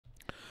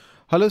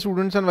Hello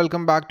students and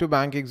welcome back to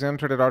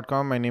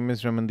bankexamstoday.com. My name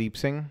is Ramandeep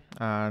Singh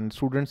and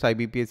students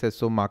IBPS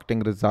SO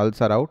marketing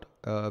results are out.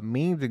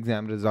 Mains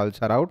exam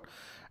results are out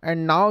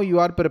and now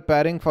you are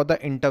preparing for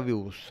the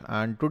interviews,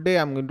 and today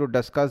I'm going to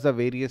discuss the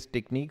various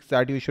techniques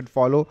that you should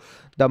follow,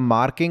 the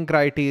marking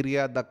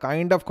criteria, the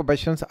kind of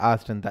questions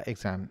asked in the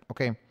exam.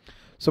 Okay.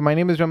 So my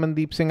name is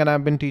Ramandeep Singh and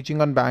I've been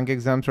teaching on bank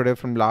exams today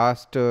from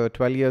last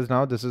 12 years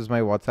now. This is my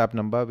WhatsApp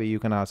number where you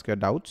can ask your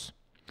doubts.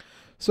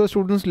 So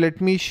students,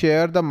 let me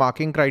share the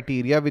marking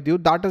criteria with you.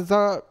 That is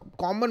the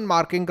common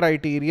marking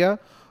criteria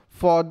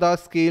for the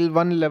scale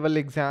 1 level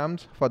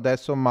exams, for the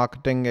SO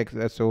marketing,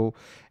 SO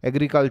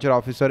agriculture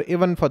officer,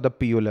 even for the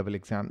PO level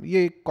exam.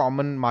 ये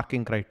common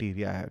marking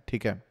criteria है,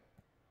 ठीक है?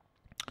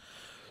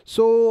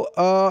 So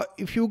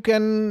if you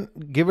can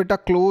give it a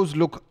close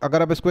look,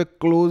 अगर आप इसको एक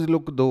close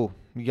look दो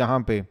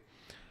यहाँ पे,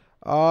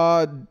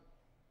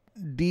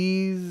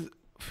 these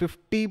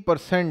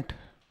 50%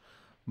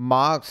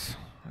 marks,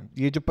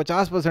 ये जो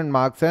 50%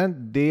 मार्क्स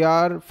हैं, they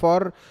are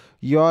for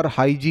your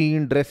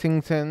hygiene,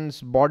 dressing sense,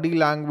 body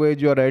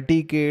language, your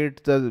etiquette,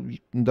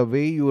 the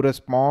way you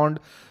respond,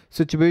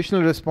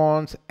 situational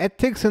response,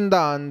 ethics in the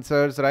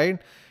answers, right.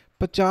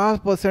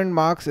 50%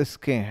 marks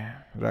इसके हैं,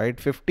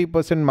 right.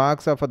 50%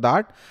 marks are for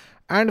that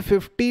and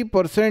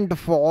 50%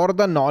 for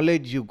the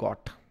knowledge you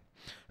got.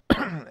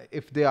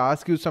 If they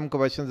ask you some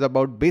questions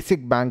about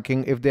basic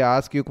banking, if they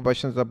ask you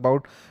questions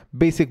about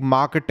basic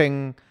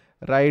marketing,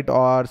 right,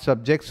 or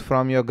subjects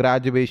from your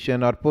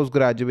graduation or post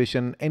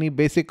graduation, any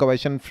basic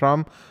question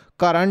from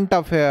current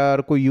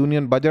affair, कोई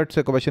union budget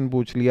से question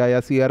पूछ लिया, या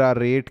CRR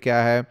rate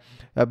क्या है,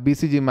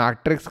 BCG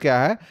matrix क्या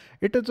है,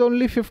 it is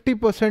only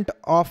 50%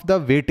 of the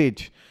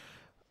weightage.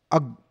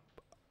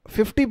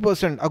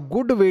 50%, a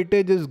good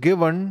weightage is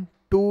given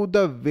to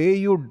the way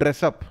you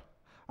dress up.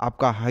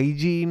 आपका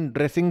hygiene,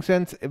 dressing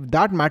sense,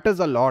 that matters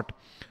a lot.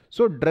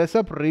 So dress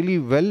up really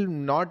well,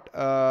 not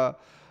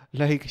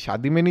like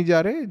शादी में नहीं जा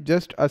रहे,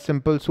 just a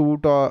simple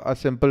suit or a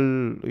simple,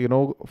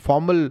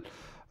 formal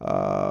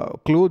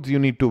clothes you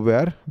need to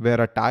wear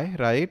a tie,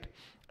 right?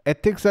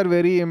 Ethics are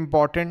very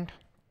important.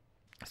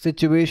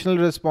 Situational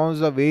response,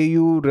 the way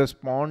you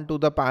respond to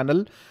the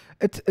panel,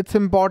 it's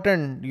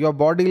important. Your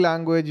body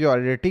language, your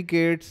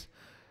etiquettes,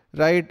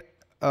 right?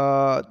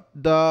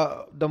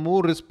 The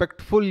more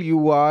respectful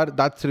you are,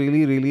 that's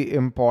really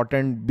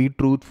important. Be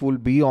truthful,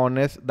 be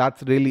honest,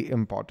 that's really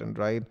important,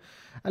 right?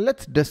 And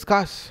let's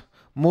discuss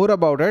more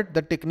about it,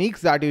 the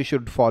techniques that you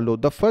should follow.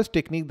 The first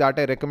technique that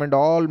I recommend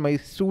all my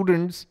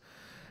students,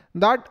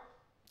 that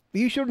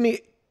you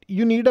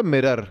need a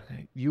mirror.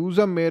 Use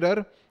a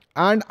mirror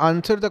and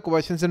answer the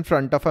questions in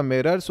front of a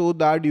mirror so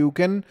that you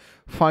can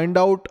find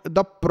out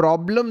the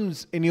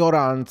problems in your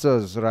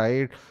answers,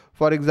 right?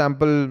 For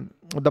example,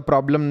 the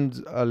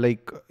problems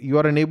like you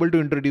are unable to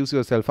introduce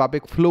yourself. आप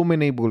एक flow में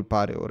नहीं बोल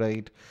पा रहे हो,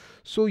 right?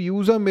 So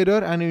use a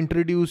mirror and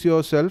introduce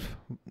yourself,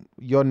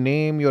 your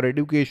name, your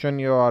education,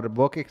 your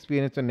work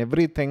experience and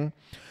everything.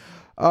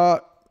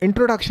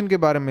 Introduction के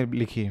बारे में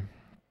लिखिए.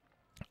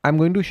 I'm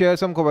going to share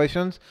some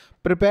questions.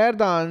 Prepare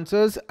the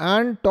answers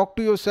and talk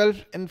to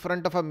yourself in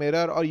front of a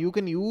mirror, or you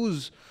can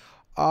use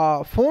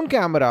phone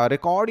camera,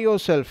 record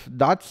yourself.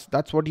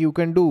 That's what you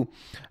can do.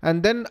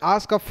 And then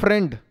ask a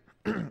friend.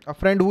 A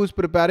friend who is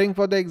preparing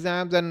for the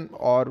exams,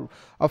 or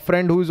a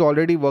friend who is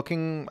already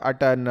working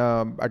at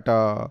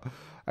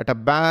a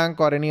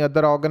bank or any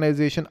other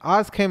organization.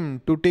 Ask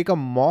him to take a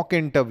mock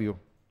interview.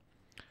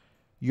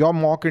 Your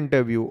mock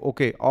interview,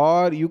 okay?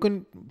 Or you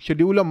can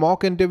schedule a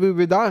mock interview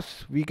with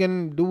us. We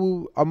can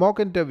do a mock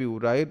interview,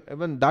 right?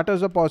 Even that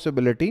is a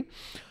possibility.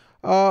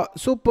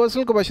 So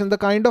personal questions, the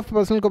kind of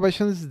personal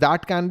questions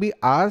that can be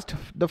asked.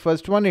 The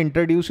first one,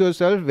 introduce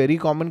yourself. Very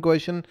common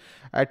question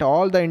at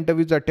all the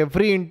interviews. At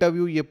every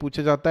interview ये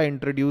पूछा जाता है,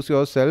 introduce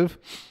yourself.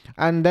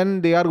 And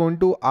then they are going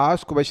to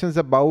ask questions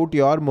about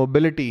your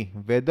mobility,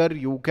 whether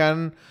you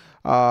can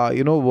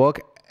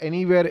work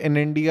anywhere in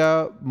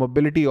India.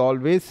 Mobility,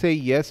 always say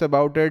yes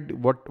about it.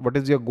 What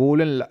is your goal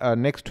in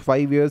next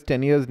 5 years,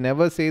 10 years?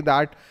 Never say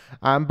that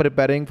I'm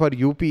preparing for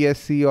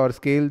UPSC or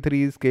scale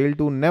 3, scale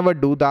 2. Never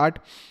do that.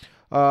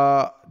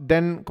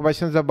 Then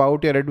questions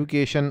about your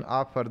education.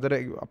 आप further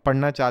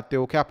पढ़ना चाहते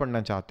हो, क्या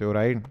पढ़ना चाहते हो,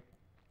 right?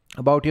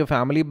 About your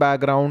family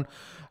background.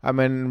 I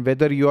mean,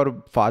 whether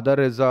your father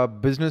is a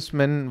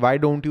businessman, why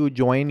don't you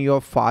join your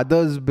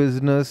father's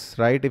business,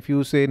 right? If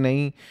you say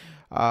nahi,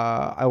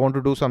 I want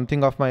to do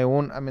something of my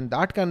own, I mean,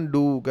 that can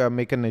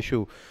make an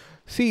issue.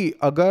 See,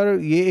 अगर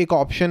ये एक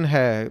option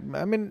है,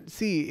 I mean,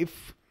 see,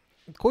 if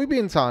कोई भी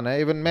इंसान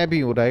है, even मैं भी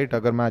हूँ, राइट?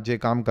 अगर मैं आज ये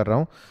काम कर रहा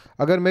हूँ,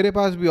 अगर मेरे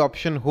पास भी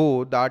ऑप्शन हो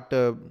that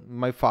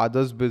my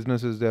father's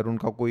business is there,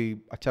 उनका कोई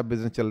अच्छा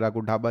बिजनेस चल रहा है,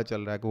 कोई ढाबा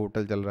चल रहा है, कोई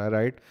होटल चल रहा है,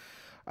 right?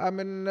 I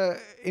mean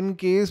in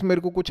case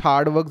मेरे को कुछ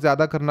हार्ड वर्क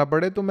ज़्यादा करना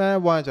पड़े तो मैं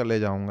वहाँ चले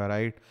जाऊँगा,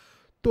 राइट?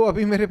 तो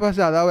अभी मेरे पास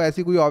ज़्यादा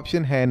ऐसी कोई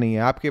ऑप्शन है नहीं है,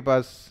 आपके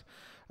पास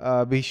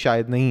भी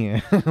शायद नहीं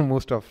है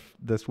मोस्ट ऑफ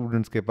द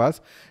स्टूडेंट्स के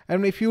पास.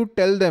 And if you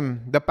tell them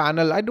the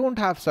panel I don't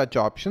have such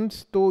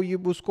options, तो ये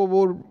उसको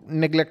वो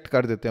नेग्लेक्ट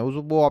कर देते हैं,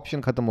 वो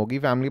ऑप्शन ख़त्म होगी.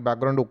 फैमिली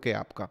बैकग्राउंड ओके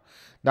आपका,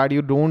 that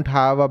you don't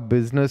have a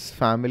business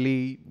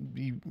family,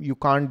 you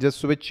can't just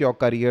switch your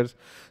careers.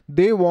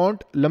 They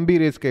want lambi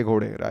race ke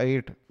ghode,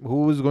 right?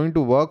 Who is going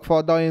to work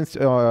for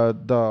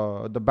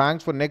the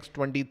banks for next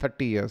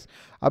 20-30 years.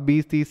 अब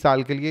 20-30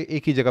 साल के लिए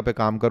एक ही जगह पे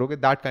काम करोगे.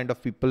 That kind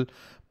of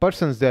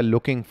persons they are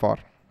looking for.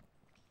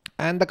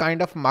 And the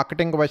kind of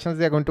marketing questions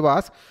they are going to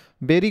ask,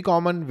 very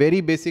common,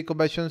 very basic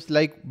questions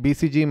like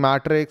BCG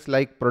matrix,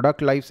 like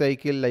product life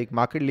cycle, like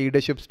market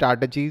leadership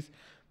strategies,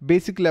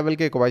 basic level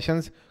के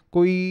questions.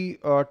 कोई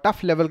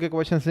tough level के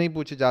questions नहीं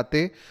पूछे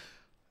जाते.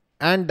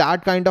 And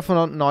that kind of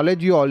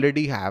knowledge you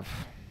already have.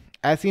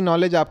 ऐसी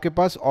knowledge आपके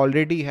पास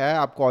already है,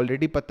 आपको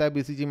ऑलरेडी पता है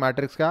बीसीजी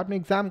मैट्रिक्स का, आपने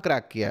एग्जाम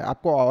क्रैक किया है,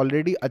 आपको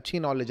ऑलरेडी अच्छी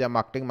नॉलेज है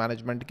मार्केटिंग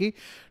मैनेजमेंट की.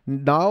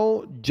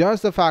 Now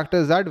just the fact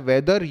is that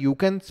whether you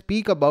can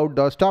speak about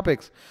those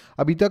topics.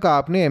 अभी तक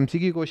आपने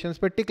एमसीक्यू क्वेश्चंस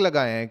पे टिक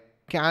लगाए हैं.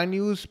 Can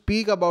you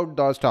speak about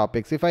those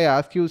topics? If I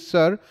ask you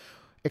sir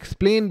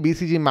explain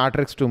BCG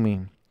matrix to me,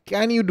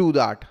 can you do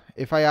that?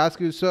 If I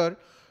ask you sir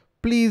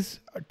please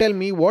tell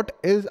me what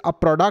is a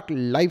product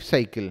life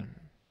cycle,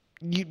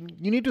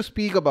 you need to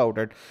speak about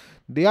it.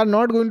 They are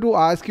not going to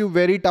ask you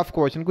very tough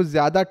question. कुछ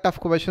ज़्यादा tough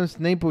questions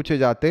नहीं पूछे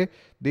जाते.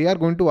 They are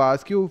going to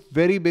ask you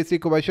very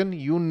basic question.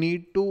 You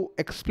need to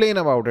explain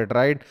about it,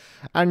 right?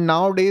 And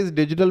nowadays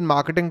digital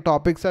marketing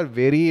topics are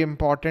very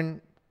important.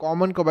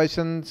 Common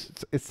questions,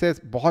 इससे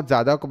बहुत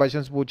ज़्यादा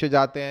questions पूछे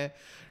जाते हैं.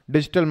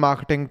 Digital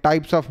marketing,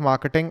 types of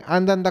marketing,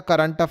 and then the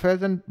current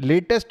affairs and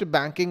latest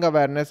banking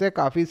awareness से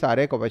काफ़ी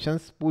सारे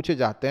questions पूछे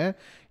जाते हैं.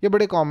 ये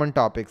बड़े common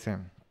topics हैं.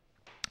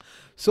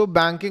 So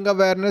banking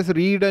awareness,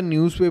 read a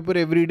newspaper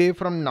every day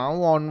from now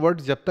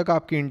onwards. जब तक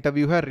आपकी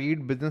इंटरव्यू है,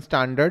 read business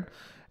standard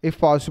if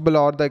possible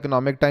और the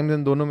economic times.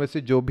 इन दोनों में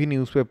से जो भी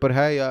न्यूज़पेपर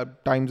है, या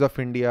टाइम्स ऑफ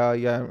इंडिया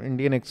या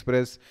इंडियन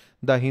एक्सप्रेस,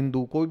 द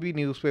हिंदू, कोई भी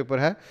न्यूज़पेपर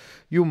है,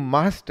 you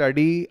must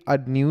study a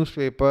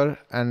newspaper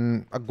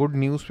and a good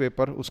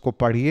newspaper. उसको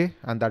पढ़िए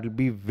and that will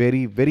be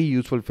very very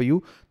useful for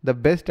you. The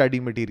best study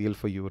material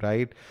for you,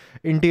 right?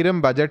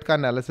 Interim budget का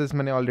analysis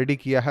मैंने already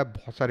किया है,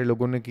 बहुत सारे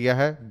लोगों ने किया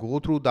है. Go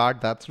through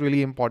that. That's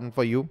really important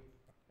for you.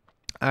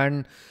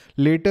 And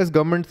latest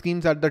government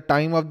schemes at the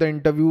time of the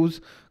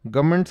interviews.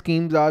 Government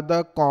schemes are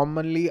the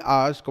commonly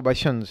asked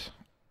questions.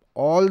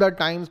 All the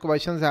times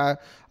questions are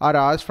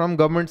asked from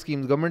government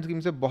schemes. Government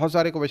schemes से बहुत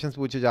सारे questions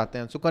पूछे जाते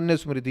हैं. सुकन्या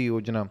समृद्धि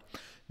योजना,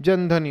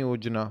 जनधन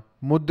योजना,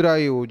 मुद्रा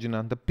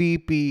योजना, द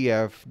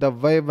पीपीएफ, द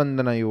वय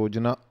वंदना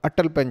योजना,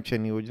 अटल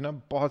पेंशन योजना,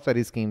 बहुत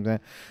सारी स्कीम्स हैं.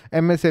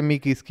 एमएसएमई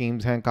की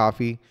स्कीम्स हैं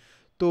काफ़ी,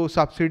 तो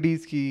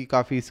सब्सिडीज़ की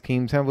काफ़ी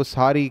स्कीम्स हैं. वो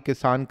सारी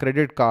किसान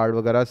क्रेडिट कार्ड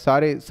वगैरह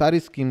सारी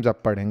स्कीम्स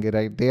आप पढ़ेंगे,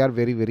 right? They are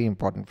very very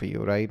important for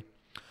you, right?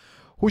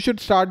 Who should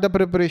start the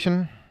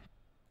preparation?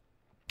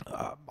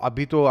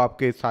 अभी तो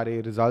आपके सारे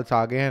रिजल्ट्स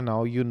आ गए हैं.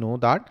 Now you know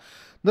that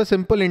the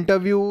simple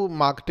interview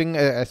marketing,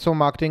 SO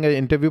marketing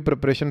interview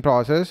preparation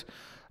process.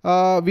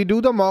 We do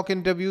the mock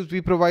interviews,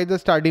 we provide the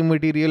study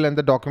material and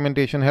the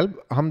documentation help.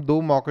 हम 2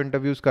 mock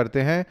interviews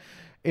करते हैं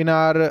in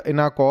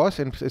our course.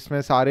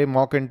 इसमें सारे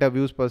mock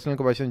interviews, personal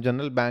question,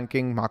 general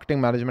banking,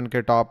 marketing management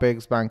के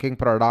topics, banking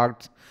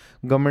products,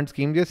 government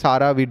schemes, ये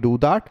सारा we do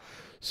that.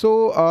 So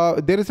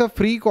there is a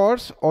free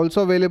course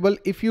also available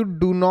if you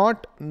do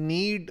not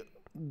need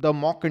the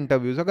mock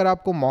interviews. अगर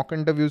आपको mock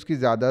interviews की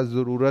ज़्यादा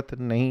ज़रूरत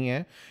नहीं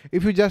है,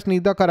 if you just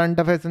need the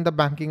current affairs and the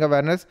banking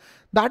awareness,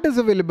 that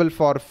is available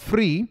for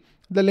free.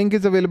 The link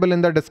is available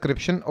in the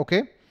description, okay?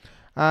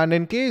 And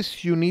in case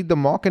you need the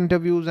mock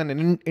interviews and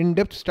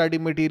in-depth study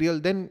material,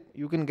 then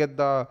you can get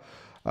the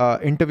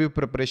interview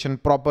preparation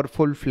proper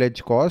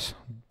full-fledged course.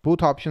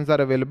 Both options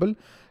are available.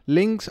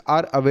 Links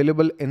are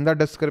available in the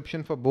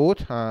description for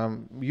both.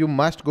 You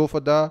must go for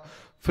the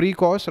free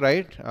course,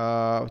 right?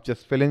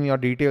 Just fill in your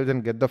details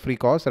and get the free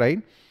course,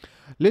 right?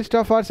 List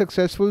of our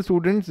successful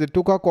students. They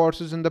took our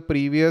courses in the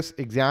previous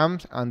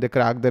exams and they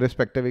cracked their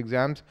respective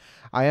exams.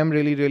 I am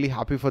really, really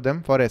happy for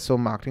them for SO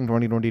Marketing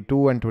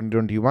 2022 and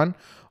 2021.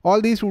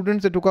 All these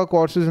students, they took our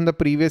courses in the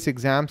previous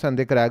exams and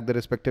they cracked their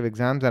respective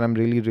exams, and I'm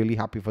really, really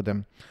happy for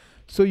them.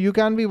 So you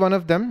can be one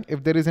of them.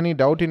 If there is any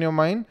doubt in your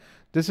mind,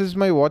 this is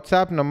my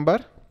WhatsApp number.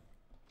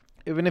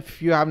 Even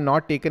if you have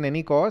not taken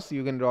any course,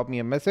 you can drop me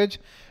a message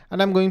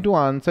and I'm going to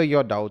answer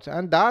your doubts.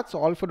 And that's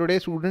all for today,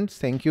 students.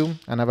 Thank you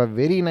and have a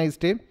very nice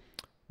day.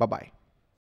 Bye-bye.